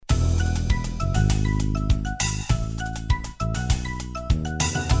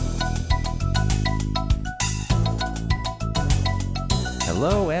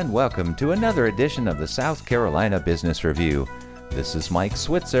and welcome to another edition of the South Carolina Business Review. This is Mike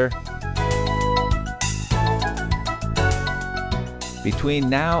Switzer. Between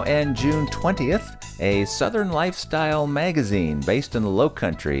now and June 20th, a Southern lifestyle magazine based in the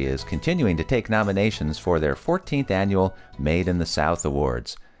Lowcountry is continuing to take nominations for their 14th annual Made in the South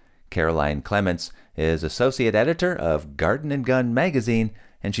Awards. Caroline Clements is associate editor of Garden & Gun magazine,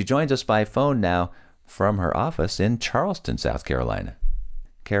 and she joins us by phone now from her office in Charleston, South Carolina.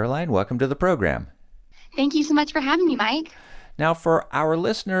 Caroline, welcome to the program. Thank you so much for having me, Mike. Now, for our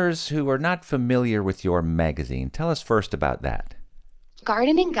listeners who are not familiar with your magazine, tell us first about that.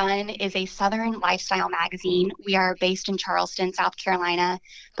 Garden & Gun is a Southern lifestyle magazine. We are based in Charleston, South Carolina,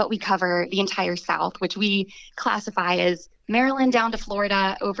 but we cover the entire South, which we classify as Maryland down to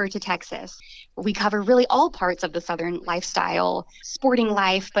Florida over to Texas. We cover really all parts of the Southern lifestyle, sporting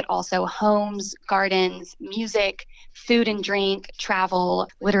life, but also homes, gardens, music, food and drink, travel,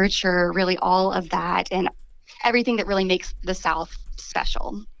 literature, really all of that, and everything that really makes the South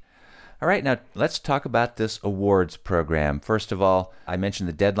special. All right, now let's talk about this awards program. First of all, I mentioned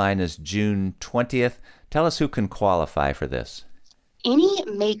the deadline is June 20th. Tell us who can qualify for this. Any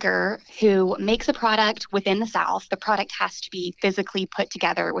maker who makes a product within the South, the product has to be physically put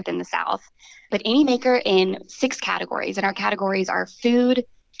together within the South. But any maker in 6 categories, and our categories are food,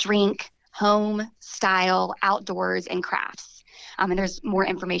 drink, home, style, outdoors, and crafts. And there's more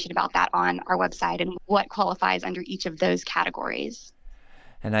information about that on our website and what qualifies under each of those categories.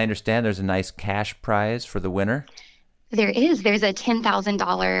 And I understand there's a nice cash prize for the winner. There's a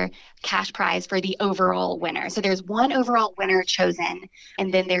 $10,000 cash prize for the overall winner. So there's one overall winner chosen,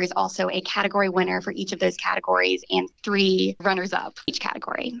 and then there's also a category winner for each of those categories and 3 runners-up each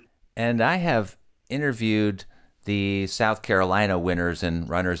category. And I have interviewed the South Carolina winners and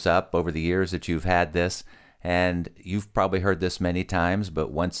runners-up over the years that you've had this, and you've probably heard this many times,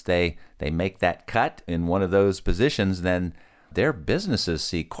 but once they make that cut in one of those positions, then their businesses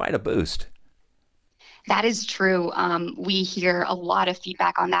see quite a boost. That is true. We hear a lot of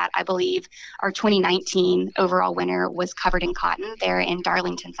feedback on that. I believe our 2019 overall winner was Covered in Cotton there in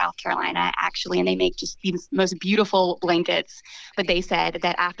Darlington, South Carolina, actually, and they make just the most beautiful blankets. But they said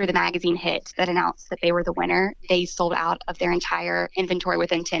that after the magazine hit that announced that they were the winner, they sold out of their entire inventory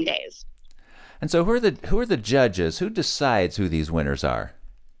within 10 days. And so who are the judges? Who decides who these winners are?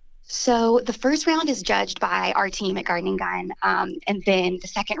 So the first round is judged by our team at Garden & Gun, and then the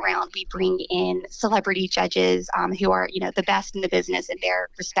second round we bring in celebrity judges who are, the best in the business in their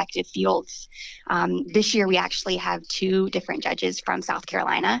respective fields. This year we actually have 2 different judges from South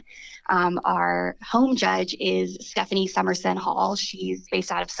Carolina. Our home judge is Stephanie Summerson Hall. She's based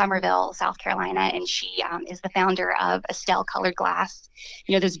out of Somerville, South Carolina, and she is the founder of Estelle Colored Glass.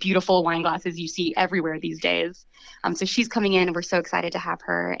 Those beautiful wine glasses you see everywhere these days. So she's coming in, and we're so excited to have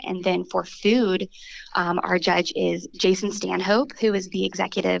her. And then for food, our judge is Jason Stanhope, who is the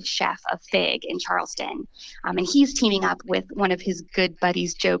executive chef of Fig in Charleston. And he's teaming up with one of his good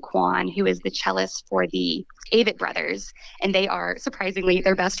buddies, Joe Kwan, who is the cellist for the Avett Brothers. And they are, surprisingly,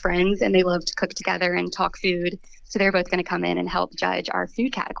 they're best friends, and they love to cook together and talk food. So they're both going to come in and help judge our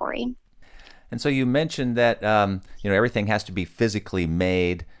food category. And so you mentioned that everything has to be physically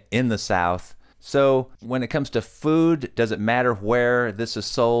made in the South. So when it comes to food, does it matter where this is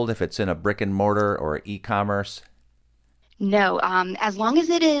sold, if it's in a brick and mortar or e-commerce? No, as long as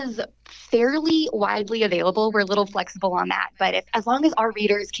it is fairly widely available, we're a little flexible on that. But as long as our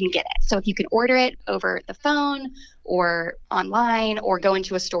readers can get it. So if you can order it over the phone or online or go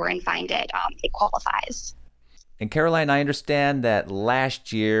into a store and find it, it qualifies. And Caroline, I understand that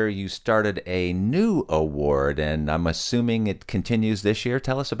last year you started a new award, and I'm assuming it continues this year.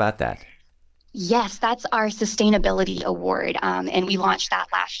 Tell us about that. Yes, that's our Sustainability Award, and we launched that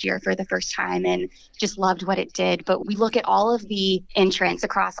last year for the first time and just loved what it did. But we look at all of the entrants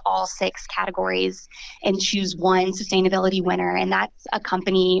across all 6 categories and choose one sustainability winner, and that's a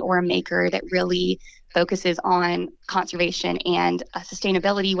company or a maker that really focuses on conservation and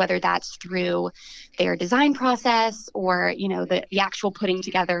sustainability, whether that's through their design process or, the actual putting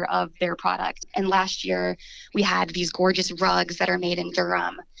together of their product. And last year we had these gorgeous rugs that are made in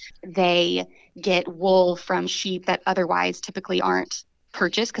Durham. They get wool from sheep that otherwise typically aren't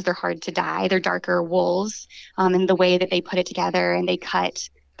purchased because they're hard to dye. They're darker wools, and the way that they put it together, and they cut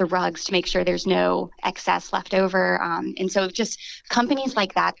the rugs to make sure there's no excess left over. And so just companies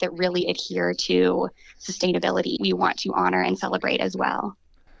like that really adhere to sustainability, we want to honor and celebrate as well.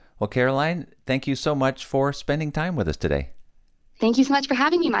 Well, Caroline, thank you so much for spending time with us today. Thank you so much for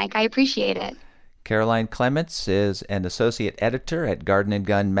having me, Mike. I appreciate it. Caroline Clements is an associate editor at Garden &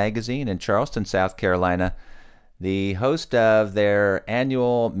 Gun magazine in Charleston, South Carolina. the host of their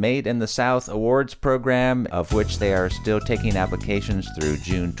annual Made in the South Awards program, of which they are still taking applications through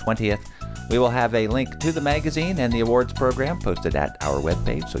June 20th. We will have a link to the magazine and the awards program posted at our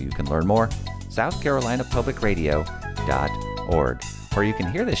webpage so you can learn more, southcarolinapublicradio.org. Or you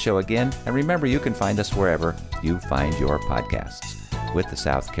can hear this show again, and remember, you can find us wherever you find your podcasts. With the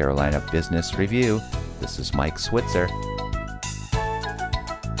South Carolina Business Review, this is Mike Switzer.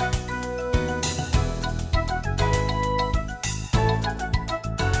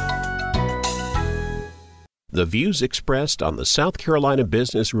 The views expressed on the South Carolina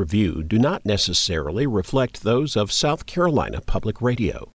Business Review do not necessarily reflect those of South Carolina Public Radio.